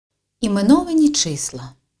Іменовані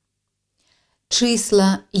числа.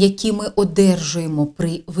 Числа, які ми одержуємо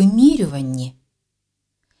при вимірюванні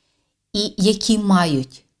і які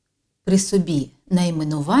мають при собі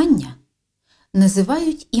найменування,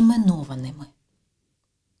 називають іменованими.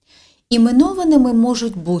 Іменованими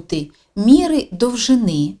можуть бути міри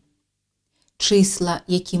довжини, числа,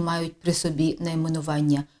 які мають при собі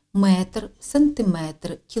найменування метр,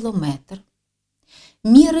 сантиметр, кілометр,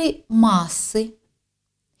 міри маси.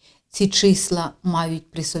 Ці числа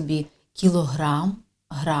мають при собі кілограм,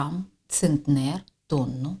 грам, центнер,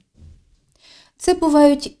 тонну. Це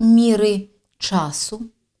бувають міри часу,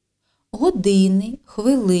 години,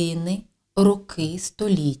 хвилини, роки,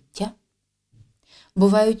 століття.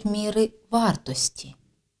 Бувають міри вартості,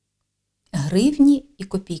 гривні і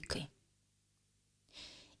копійки.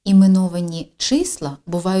 Іменовані числа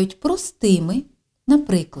бувають простими,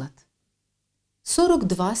 наприклад,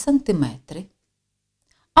 42 сантиметри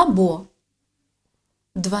або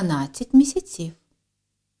 12 місяців.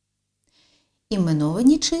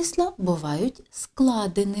 Іменовані числа бувають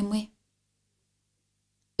складеними.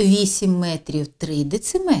 8 метрів 3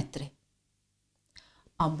 дециметри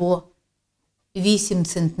або 8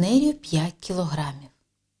 центнерів 5 кілограмів.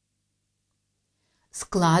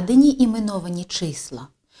 Складені іменовані числа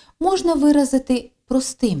можна виразити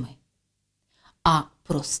простими, а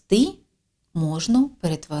прості можна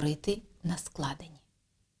перетворити на складені.